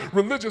different, my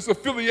religious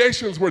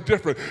affiliations were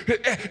different.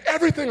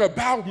 Everything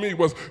about me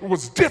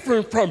was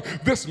different from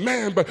this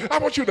man, but I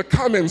want you to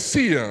come and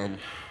see him.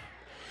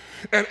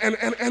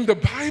 And the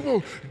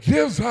Bible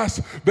gives us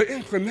the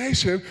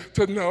inclination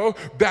to know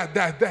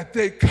that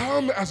they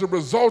come as a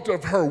result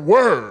of her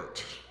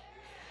word.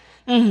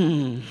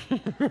 You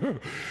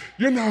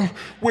know,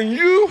 when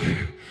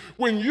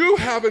you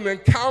have an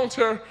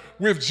encounter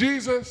with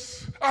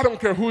Jesus, I don't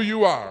care who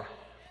you are,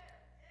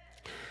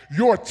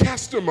 your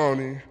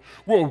testimony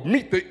will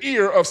meet the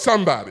ear of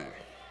somebody.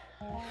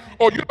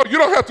 Or you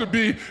don't have to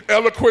be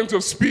eloquent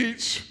of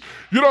speech.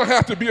 You don't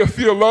have to be a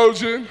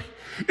theologian.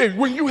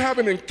 When you have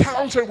an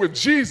encounter with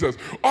Jesus,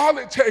 all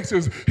it takes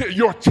is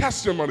your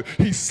testimony.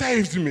 He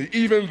saved me,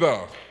 even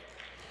though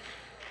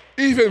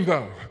he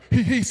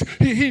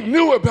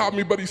knew about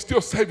me, but he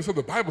still saved me. So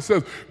the Bible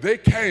says they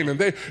came and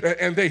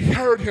they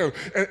heard him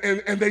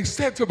and they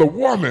said to the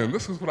woman,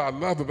 this is what I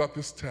love about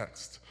this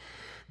text.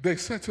 They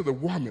said to the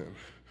woman,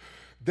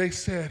 they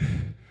said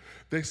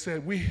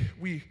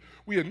we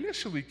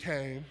initially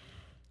came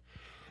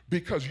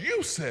because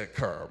you said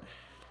come.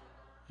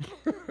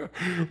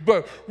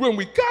 But when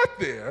we got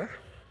there,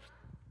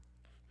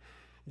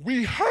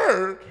 we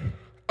heard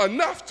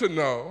enough to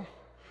know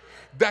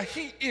that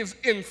he is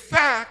in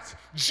fact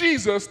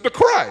Jesus the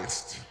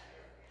Christ.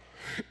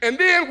 And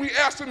then we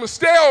asked him to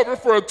stay over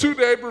for a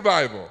 2-day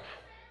revival.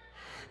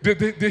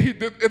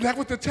 Isn't that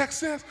what the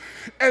text says?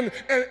 And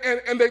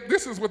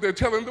this is what they're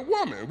telling the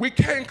woman. We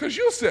came because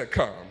you said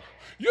come.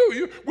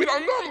 We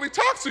don't normally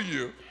talk to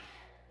you,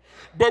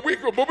 but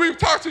we've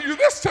talked to you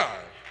this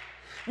time.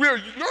 We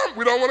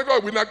don't want to go.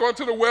 We're not going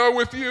to the well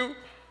with you.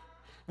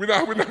 We're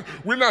not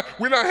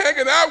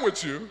hanging out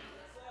with you.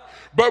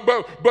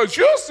 But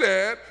you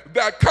said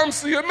that come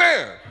see a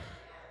man.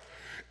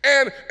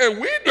 And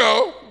we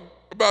know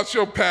about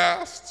your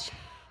past.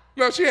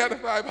 Now, she had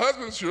 5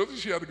 husbands.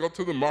 She had to go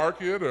to the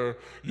market or,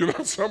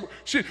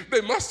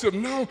 they must have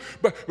known,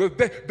 but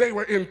they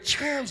were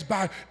entranced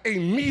by a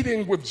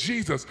meeting with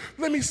Jesus.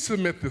 Let me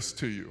submit this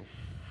to you.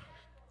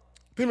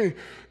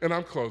 And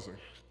I'm closing.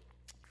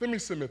 Let me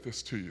submit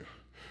this to you.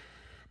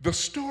 The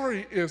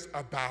story is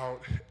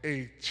about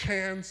a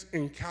chance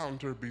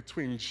encounter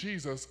between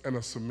Jesus and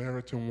a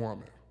Samaritan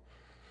woman.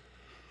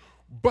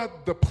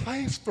 But the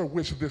place for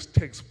which this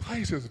takes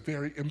place is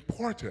very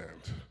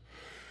important.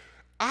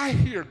 I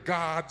hear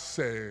God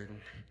saying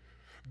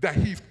that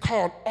he's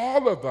called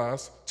all of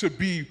us to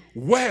be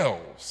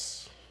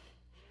wells.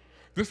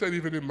 This ain't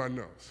even in my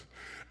notes.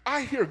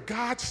 I hear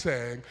God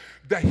saying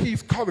that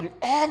he's calling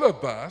all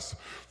of us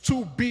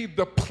to be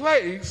the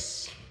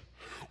place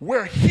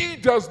where he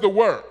does the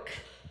work.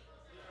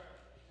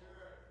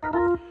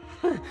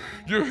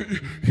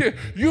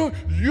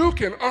 You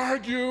can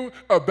argue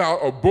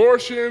about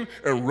abortion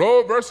and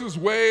Roe versus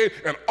Wade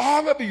and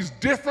all of these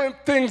different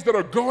things that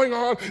are going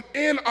on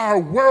in our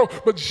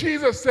world, but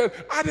Jesus said,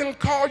 I didn't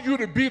call you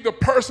to be the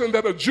person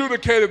that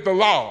adjudicated the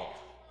law.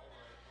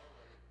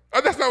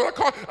 That's not what I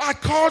called. I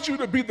called you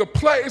to be the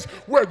place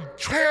where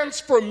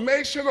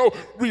transformational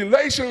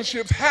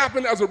relationships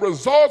happen as a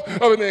result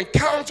of an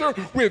encounter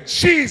with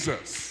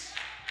Jesus.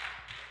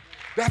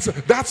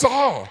 That's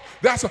all.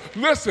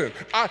 Listen,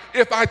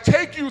 if I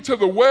take you to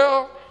the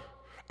well,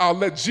 I'll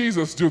let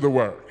Jesus do the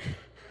work.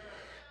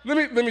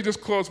 Let me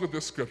just close with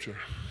this scripture.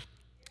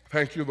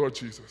 Thank you, Lord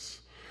Jesus.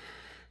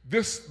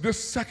 This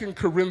 2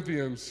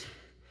 Corinthians,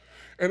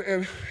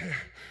 and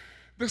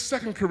this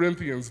 2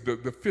 Corinthians, the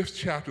 5th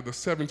chapter, the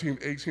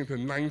 17th, 18th,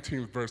 and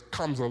 19th verse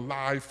comes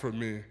alive for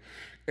me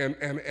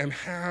and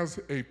has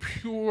a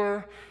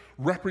pure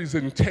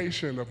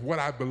representation of what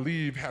I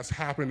believe has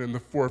happened in the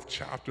 4th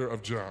chapter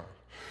of John.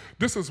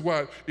 This is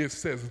what it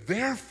says,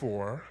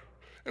 therefore,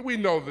 and we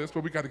know this,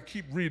 but we got to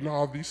keep reading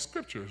all these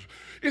scriptures.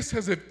 It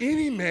says, if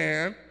any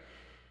man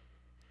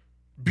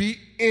be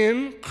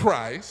in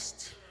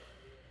Christ,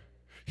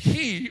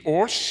 he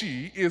or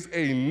she is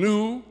a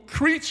new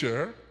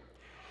creature.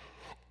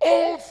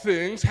 Old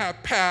things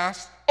have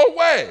passed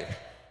away.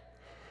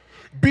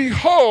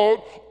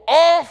 Behold,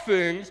 all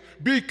things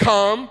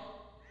become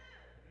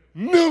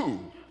new.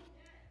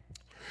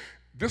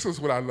 This is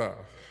what I love.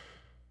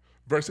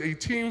 Verse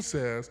 18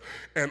 says,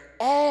 and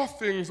all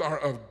things are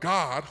of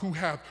God, who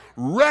hath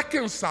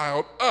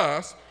reconciled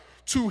us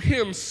to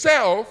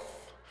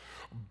himself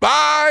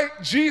by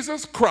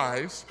Jesus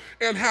Christ,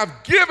 and have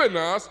given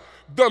us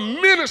the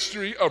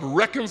ministry of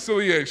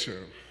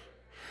reconciliation.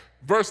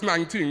 Verse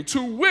 19,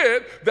 to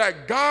wit,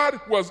 that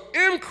God was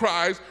in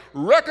Christ,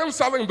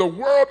 reconciling the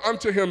world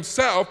unto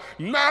himself,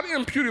 not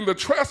imputing the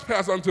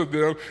trespass unto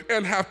them,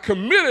 and have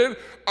committed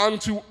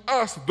unto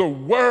us the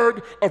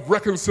word of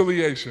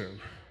reconciliation.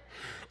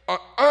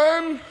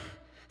 An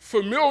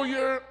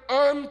unfamiliar,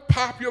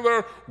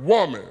 unpopular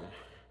woman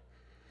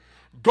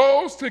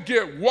goes to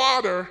get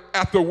water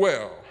at the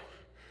well,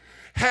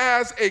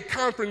 has a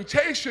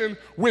confrontation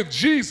with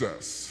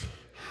Jesus,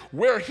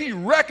 where he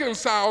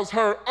reconciles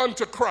her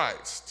unto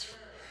Christ.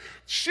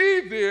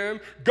 She then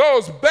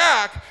goes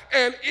back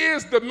and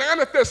is the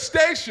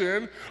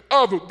manifestation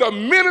of the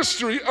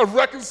ministry of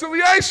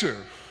reconciliation.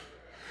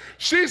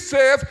 She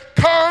says,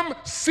 come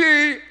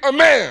see a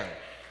man.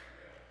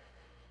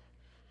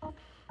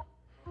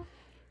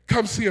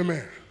 Come see a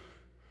man.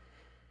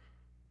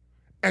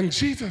 And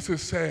Jesus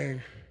is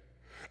saying,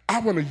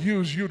 I want to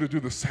use you to do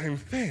the same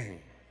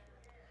thing.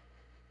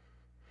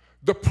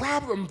 The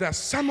problem that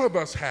some of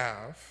us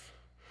have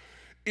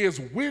is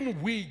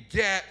when we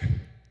get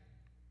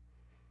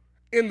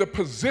in the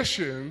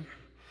position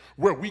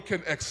where we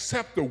can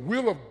accept the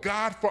will of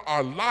God for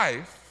our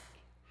life,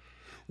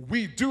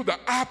 we do the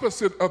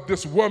opposite of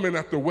this woman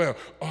at the well.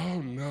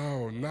 Oh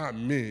no, not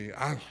me.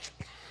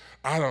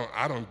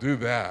 I don't do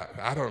that.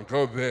 I don't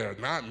go there.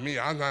 Not me.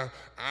 I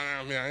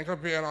ain't gonna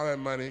pay all that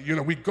money. You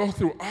know, we go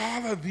through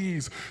all of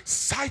these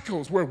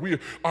cycles where we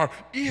are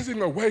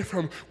easing away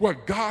from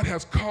what God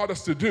has called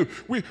us to do.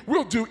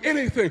 We'll do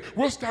anything.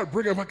 We'll start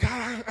bringing, but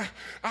God,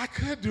 I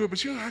could do it,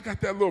 but you know, I got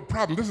that little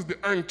problem. This is the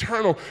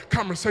internal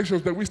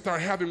conversations that we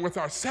start having with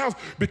ourselves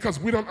because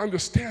we don't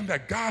understand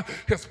that God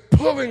is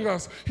pulling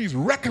us. He's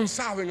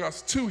reconciling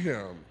us to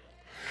him.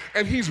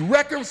 And he's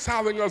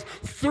reconciling us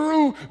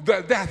through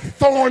that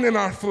thorn in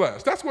our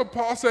flesh. That's what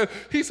Paul said.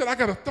 He said, I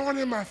got a thorn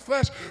in my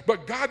flesh,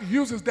 but God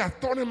uses that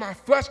thorn in my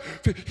flesh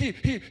to,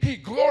 he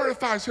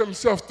glorifies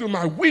himself through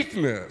my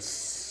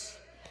weakness.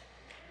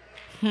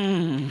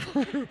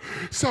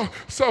 So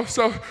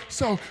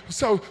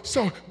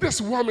this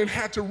woman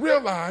had to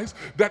realize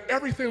that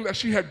everything that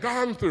she had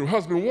gone through,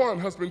 husband 1,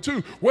 husband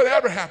 2,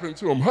 whatever happened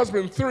to him,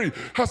 husband 3,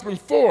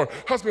 husband 4,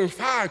 husband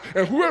 5,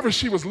 and whoever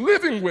she was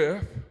living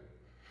with,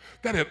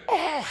 that it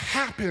all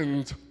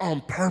happened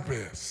on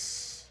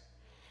purpose.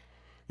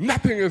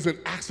 Nothing is an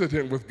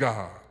accident with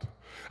God.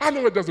 I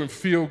know it doesn't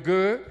feel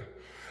good.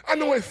 I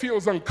know it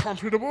feels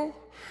uncomfortable.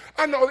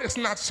 I know it's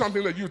not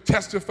something that you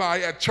testify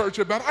at church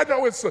about. I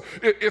know it's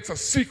a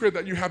secret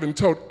that you haven't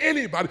told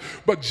anybody,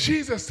 but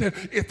Jesus said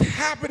it's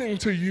happening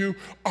to you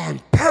on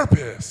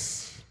purpose.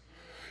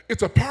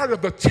 It's a part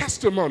of the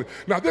testimony.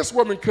 Now, this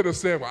woman could have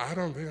said, well, I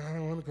don't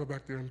want to go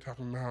back there and talk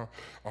about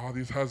all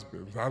these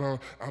husbands.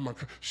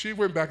 She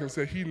went back and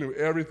said, he knew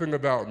everything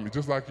about me,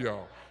 just like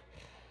y'all.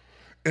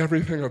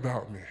 Everything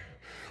about me.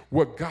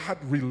 What God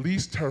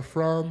released her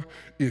from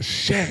is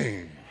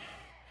shame.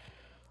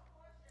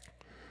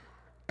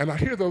 And I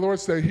hear the Lord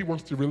say he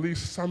wants to release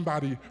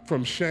somebody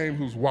from shame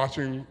who's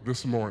watching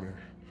this morning.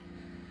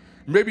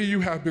 Maybe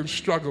you have been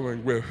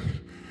struggling with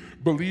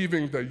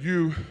believing that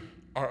you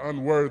are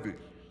unworthy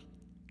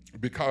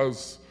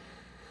because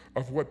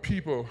of what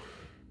people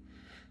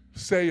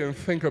say and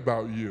think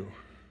about you.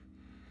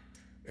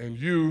 And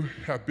you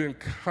have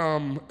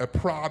become a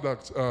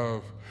product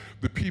of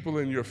the people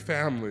in your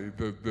family,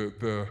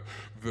 the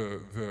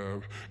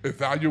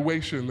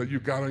evaluation that you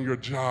got on your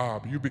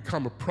job. You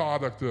become a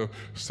product of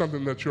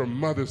something that your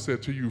mother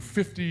said to you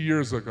 50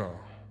 years ago.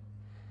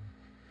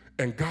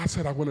 And God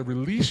said, I want to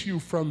release you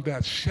from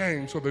that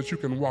shame so that you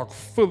can walk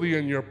fully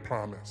in your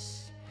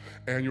promise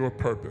and your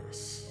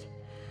purpose.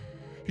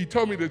 He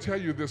told me to tell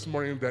you this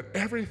morning that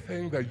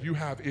everything that you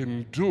have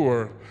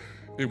endured,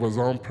 it was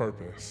on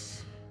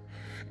purpose.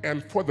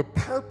 And for the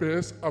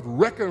purpose of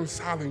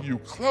reconciling you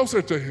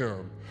closer to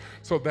Him,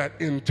 so that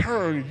in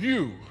turn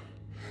you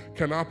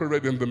can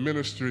operate in the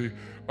ministry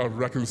of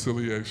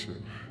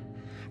reconciliation.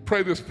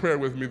 Pray this prayer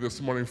with me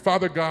this morning.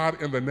 Father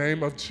God, in the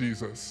name of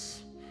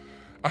Jesus,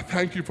 I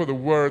thank you for the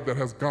word that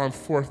has gone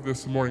forth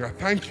this morning. I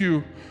thank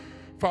you,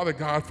 Father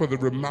God, for the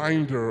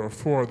reminder or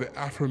for the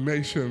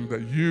affirmation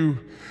that you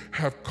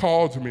have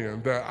called me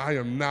and that I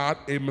am not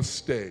a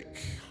mistake.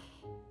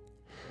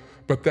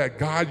 But that,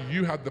 God,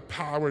 you have the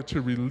power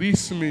to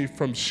release me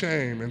from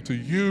shame and to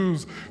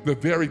use the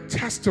very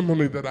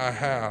testimony that I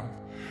have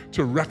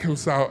to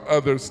reconcile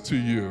others to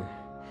you.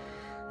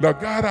 Now,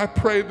 God, I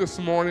pray this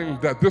morning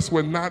that this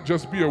would not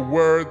just be a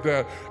word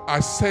that I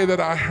say that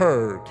I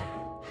heard,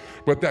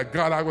 but that,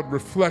 God, I would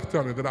reflect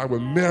on it, that I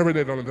would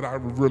marinate on it, that I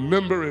would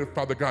remember it,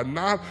 Father God,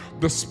 not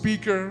the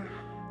speaker,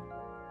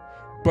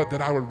 but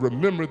that I would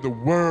remember the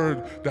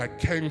word that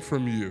came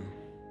from you.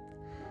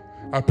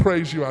 I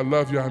praise you, I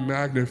love you, I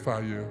magnify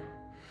you.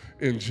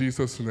 In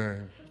Jesus'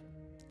 name,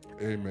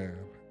 amen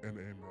and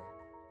amen.